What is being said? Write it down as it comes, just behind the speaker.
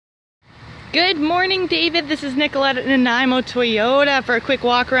Good morning, David. This is Nicolette at Nanaimo Toyota for a quick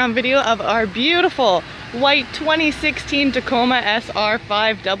walk around video of our beautiful white 2016 Tacoma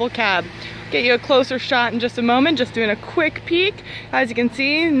SR5 double cab. Get you a closer shot in just a moment, just doing a quick peek. As you can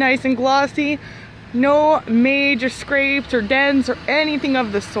see, nice and glossy, no major scrapes or dents or anything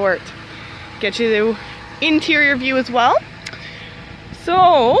of the sort. Get you the interior view as well.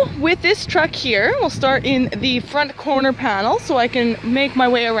 So with this truck here, we'll start in the front corner panel so I can make my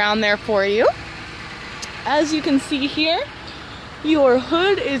way around there for you. As you can see here, your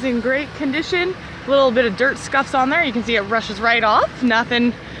hood is in great condition. A little bit of dirt scuffs on there. You can see it rushes right off.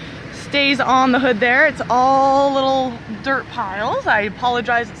 Nothing stays on the hood there. It's all little dirt piles. I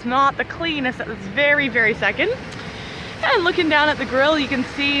apologize, it's not the cleanest at this very, very second. And looking down at the grill, you can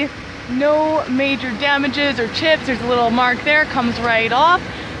see no major damages or chips. There's a little mark there, comes right off.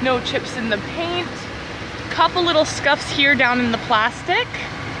 No chips in the paint. Couple little scuffs here down in the plastic.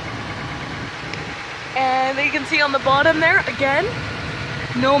 And you can see on the bottom there, again,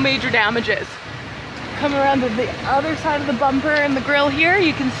 no major damages. Coming around to the other side of the bumper and the grill here,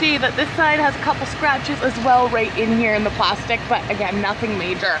 you can see that this side has a couple scratches as well right in here in the plastic, but again, nothing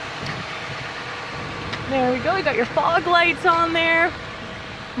major. There we go, you got your fog lights on there.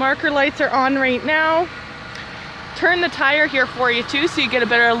 Marker lights are on right now. Turn the tire here for you too, so you get a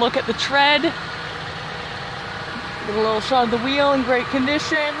better look at the tread. Get a little shot of the wheel in great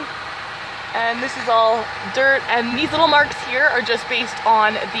condition. And this is all dirt, and these little marks here are just based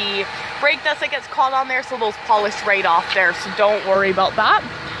on the brake dust that gets caught on there, so those polish right off there, so don't worry about that.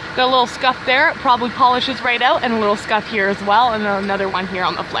 Got a little scuff there, it probably polishes right out, and a little scuff here as well, and another one here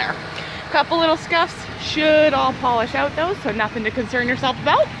on the flare. Couple little scuffs, should all polish out though, so nothing to concern yourself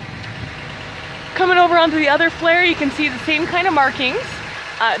about. Coming over onto the other flare, you can see the same kind of markings.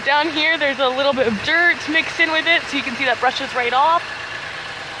 Down here, there's a little bit of dirt mixed in with it, so you can see that brushes right off.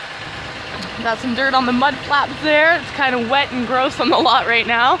 Got some dirt on the mud flaps there. It's kind of wet and gross on the lot right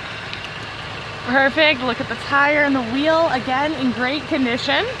now. Perfect. Look at the tire and the wheel, again, in great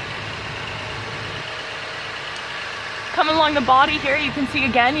condition. Coming along the body here, you can see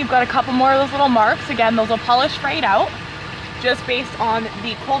again, you've got a couple more of those little marks. Again, those will polish right out, just based on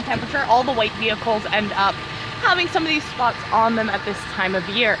the cold temperature. All the white vehicles end up having some of these spots on them at this time of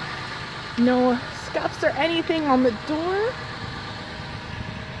year. No scuffs or anything on the door.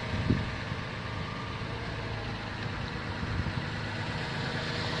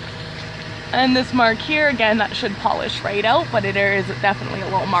 And this mark here, again, that should polish right out, but there is definitely a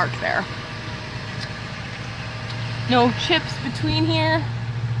little mark there. No chips between here,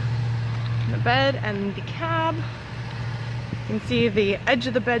 the bed and the cab. You can see the edge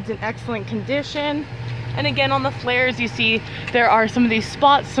of the bed's in excellent condition. And again, on the flares, you see there are some of these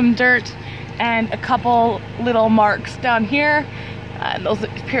spots, some dirt, and a couple little marks down here. And those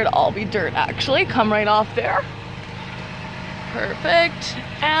appear to all be dirt, actually. Come right off there. Perfect.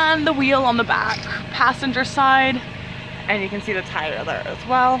 And the wheel on the back, passenger side, and you can see the tire there as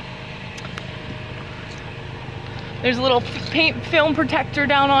well. There's a little paint film protector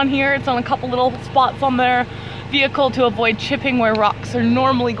down on here. It's on a couple little spots on their vehicle to avoid chipping where rocks are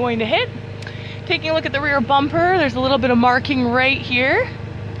normally going to hit. Taking a look at the rear bumper, there's a little bit of marking right here.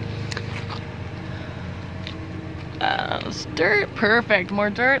 Dirt, perfect, more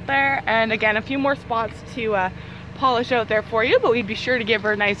dirt there. And again, a few more spots to polish out there for you, but we'd be sure to give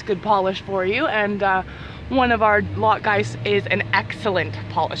her a nice good polish for you, and one of our lot guys is an excellent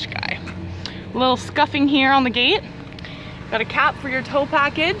polish guy. A little scuffing here on the gate. Got a cap for your tow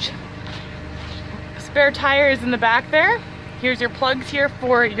package. Spare tire is in the back there. Here's your plugs here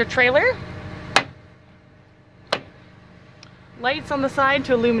for your trailer. Lights on the side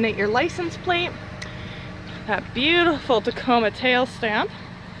to illuminate your license plate. That beautiful Tacoma tail stamp.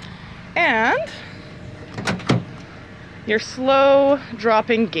 And your slow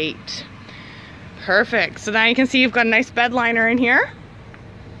dropping gate. Perfect. So now you can see you've got a nice bed liner in here.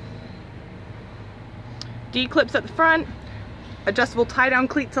 D-clips at the front. Adjustable tie-down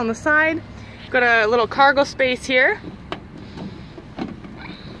cleats on the side. Got a little cargo space here.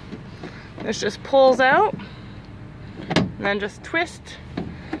 This just pulls out. And then just twist.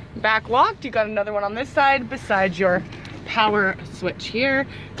 Back locked. You got another one on this side besides your power switch here.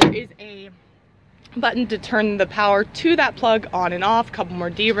 There is a button to turn the power to that plug on and off. Couple more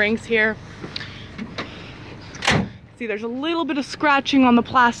D-rings here. See, there's a little bit of scratching on the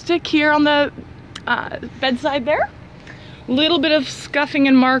plastic here on the bedside there. Little bit of scuffing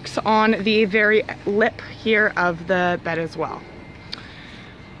and marks on the very lip here of the bed as well.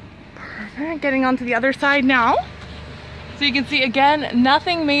 Perfect. Getting onto the other side now. So you can see, again,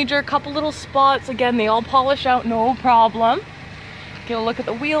 nothing major, couple little spots. Again, they all polish out, no problem. Taking a look at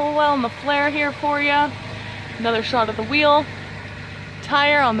the wheel well and the flare here for you. Another shot of the wheel.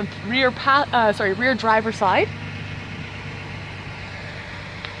 Tire on the rear driver side.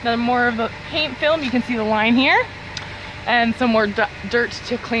 Another more of the paint film. You can see the line here. And some more dirt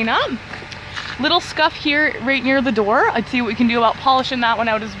to clean up. Little scuff here right near the door. I'd see what we can do about polishing that one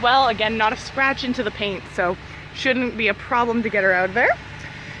out as well. Again, not a scratch into the paint, so shouldn't be a problem to get her out of there.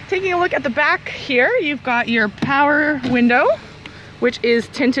 Taking a look at the back here, you've got your power window, which is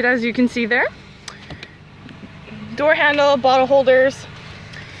tinted as you can see there. Door handle, bottle holders.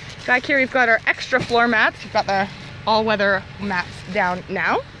 Back here we've got our extra floor mats. You've got the all-weather mats down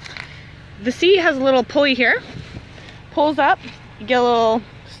now. The seat has a little pulley here. Pulls up, you get a little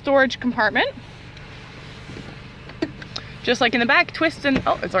storage compartment. Just like in the back, twist and,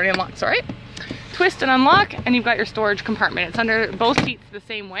 oh, it's already unlocked, sorry. Twist and unlock, and you've got your storage compartment. It's under both seats the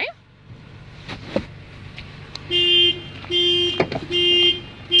same way.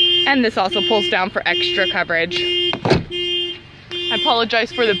 And this also pulls down for extra coverage. I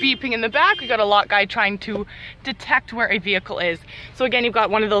apologize for the beeping in the back. We got a lot guy trying to detect where a vehicle is. So again, you've got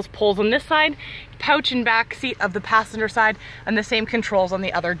one of those pulls on this side, pouch and back seat of the passenger side, and the same controls on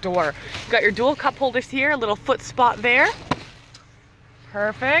the other door. You've got your dual cup holders here, a little foot spot there.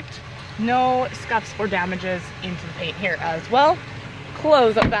 Perfect. No scuffs or damages into the paint here as well.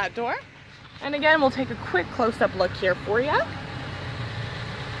 Close up that door. And again, we'll take a quick close-up look here for you.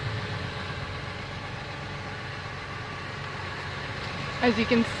 As you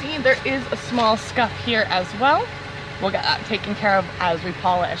can see, there is a small scuff here as well. We'll get that taken care of as we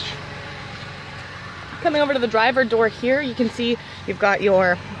polish. Coming over to the driver door here, you can see you've got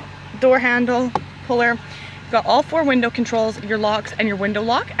your door handle, puller. You've got all 4 window controls, your locks and your window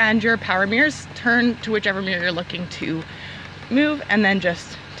lock, and your power mirrors. Turn to whichever mirror you're looking to move, and then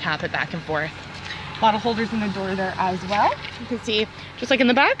just tap it back and forth. Bottle holders in the door there as well. You can see, just like in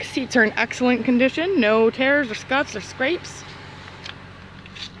the back, seats are in excellent condition. No tears or scuffs or scrapes.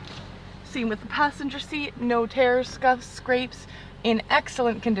 Same with the passenger seat, no tears, scuffs, scrapes, in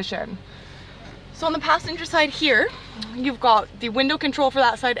excellent condition. So on the passenger side here, you've got the window control for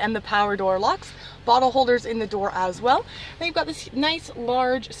that side and the power door locks, bottle holders in the door as well. Then you've got this nice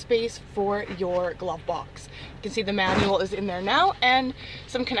large space for your glove box. You can see the manual is in there now and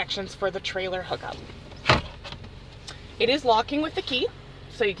some connections for the trailer hookup. It is locking with the key,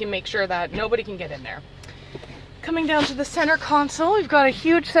 so you can make sure that nobody can get in there. Coming down to the center console, we've got a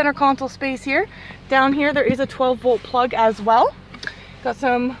huge center console space here. Down here there is a 12-volt plug as well. Got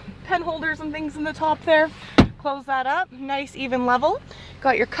some pen holders and things in the top there. Close that up, nice even level.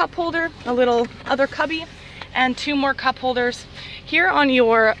 Got your cup holder, a little other cubby, and 2 more cup holders. Here on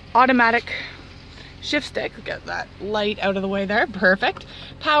your automatic shift stick, get that light out of the way there, perfect.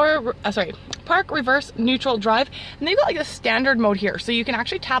 Park, reverse, neutral, drive, and they've got like a standard mode here, so you can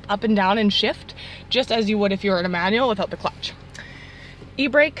actually tap up and down and shift just as you would if you were in a manual without the clutch.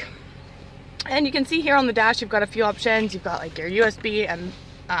 E-brake, and you can see here on the dash you've got a few options. You've got like your USB and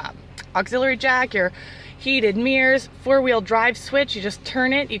auxiliary jack, your heated mirrors, 4-wheel drive switch. You just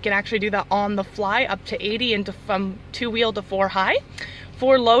turn it. You can actually do that on the fly, up to 80 into from 2-wheel to 4 high.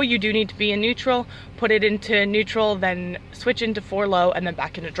 4 low, you do need to be in neutral. Put it into neutral, then switch into 4 low, and then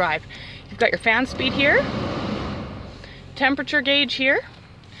back into drive. You've got your fan speed here, temperature gauge here,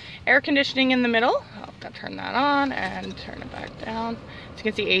 air conditioning in the middle. I'll have to turn that on and turn it back down. As you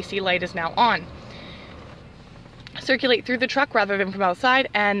can see, AC light is now on. Circulate through the truck rather than from outside,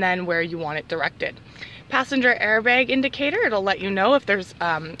 and then where you want it directed. Passenger airbag indicator, it'll let you know if there's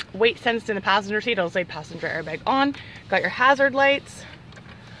weight sensed in the passenger seat. It'll say passenger airbag on. Got your hazard lights,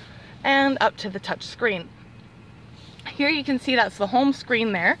 and up to the touch screen. Here you can see that's the home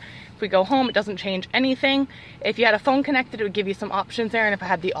screen there. If we go home, it doesn't change anything. If you had a phone connected, it would give you some options there, and if I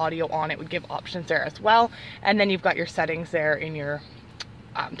had the audio on, it would give options there as well. And then you've got your settings there in your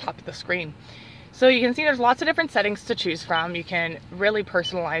top of the screen. So you can see there's lots of different settings to choose from. You can really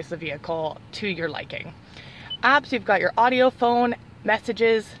personalize the vehicle to your liking. Apps, you've got your audio, phone,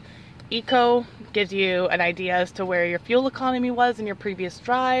 messages. Eco gives you an idea as to where your fuel economy was in your previous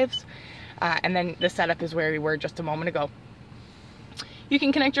drives. And then the setup is where we were just a moment ago. You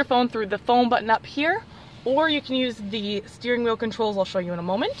can connect your phone through the phone button up here, or you can use the steering wheel controls I'll show you in a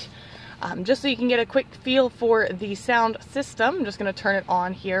moment. Just so you can get a quick feel for the sound system, I'm just going to turn it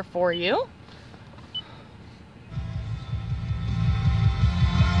on here for you.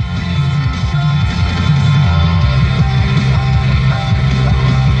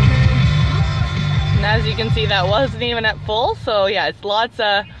 And as you can see, that wasn't even at full, so yeah, it's lots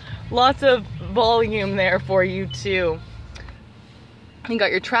of volume there for you too. You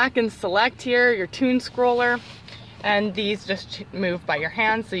got your track and select here, your tune scroller, And these just move by your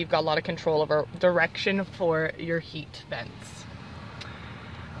hand, so you've got a lot of control over direction for your heat vents.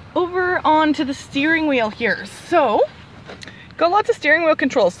 Over onto the steering wheel here. So, got lots of steering wheel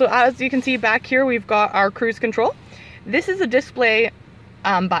controls. So as you can see back here, we've got our cruise control. This is a display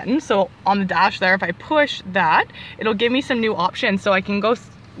button. So on the dash there, if I push that, it'll give me some new options. So I can go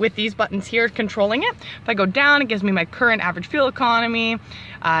with these buttons here, controlling it. If I go down, it gives me my current average fuel economy,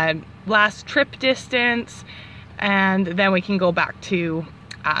 last trip distance, and then we can go back to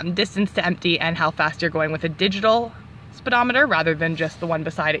distance to empty and how fast you're going with a digital speedometer rather than just the one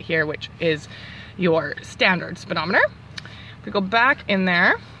beside it here, which is your standard speedometer. If we go back in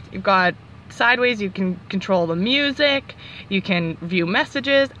there, you've got sideways, you can control the music, you can view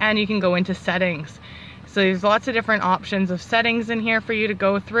messages, and you can go into settings. So there's lots of different options of settings in here for you to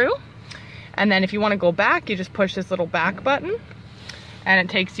go through. And then if you want to go back, you just push this little back button and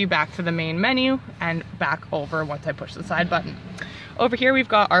it takes you back to the main menu and back over once I push the side button. Over here we've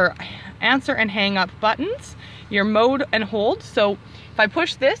got our answer and hang up buttons, your mode and hold. So if I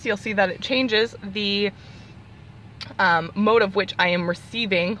push this, you'll see that it changes the mode of which I am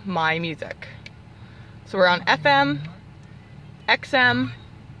receiving my music. So we're on FM, XM,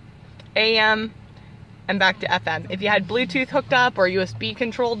 AM, and back to FM. If you had Bluetooth hooked up or USB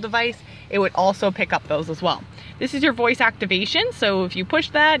controlled device, it would also pick up those as well. This is your voice activation, so if you push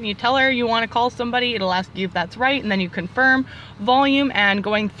that and you tell her you want to call somebody, it'll ask you if that's right, and then you confirm volume and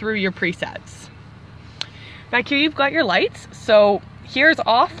going through your presets. Back here you've got your lights. So here's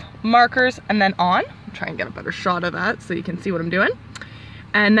off, markers, and then on. I'll try and get a better shot of that so you can see what I'm doing.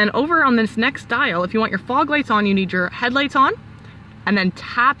 And then over on this next dial, if you want your fog lights on, you need your headlights on, and then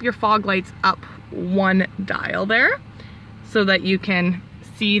tap your fog lights up one dial there so that you can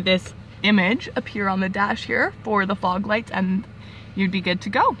see this image appear on the dash here for the fog lights, and you'd be good to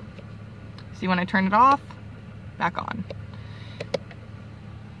go. See when I turn it off, back on.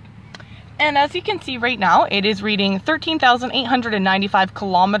 And as you can see right now, it is reading 13,895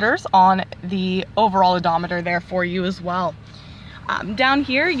 kilometers on the overall odometer there for you as well. Down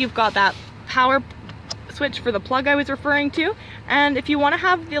here, you've got that power switch for the plug I was referring to. And if you want to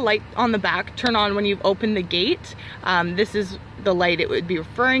have the light on the back turn on when you've opened the gate, this is the light it would be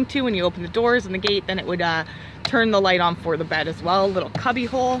referring to. When you open the doors and the gate, then it would turn the light on for the bed as well. Little cubby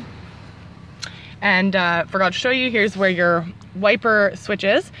hole. And forgot to show you, here's where your wiper switch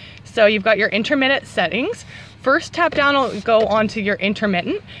is. So you've got your intermittent settings. First tap down will go onto your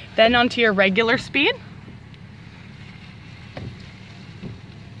intermittent, then onto your regular speed.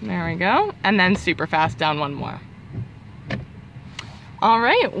 There we go. And then super fast down one more. All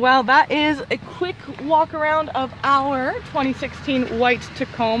right, well, that is a quick walk around of our 2016 white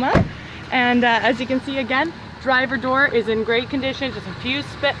Tacoma. And as you can see again, driver door is in great condition, just a few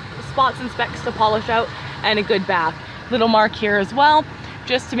spots and specks to polish out and a good bath. Little mark here as well,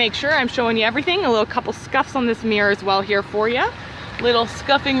 just to make sure I'm showing you everything. A little couple scuffs on this mirror as well here for you. Little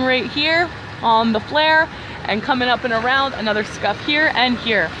scuffing right here on the flare, and coming up and around, another scuff here and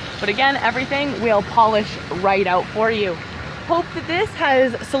here. But again, everything we'll polish right out for you. Hope that this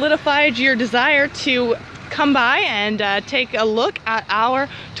has solidified your desire to come by and take a look at our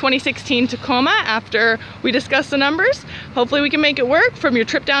 2016 Tacoma after we discuss the numbers. Hopefully we can make it work from your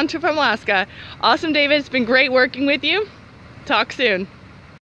trip down to Alaska. Awesome, David. It's been great working with you. Talk soon.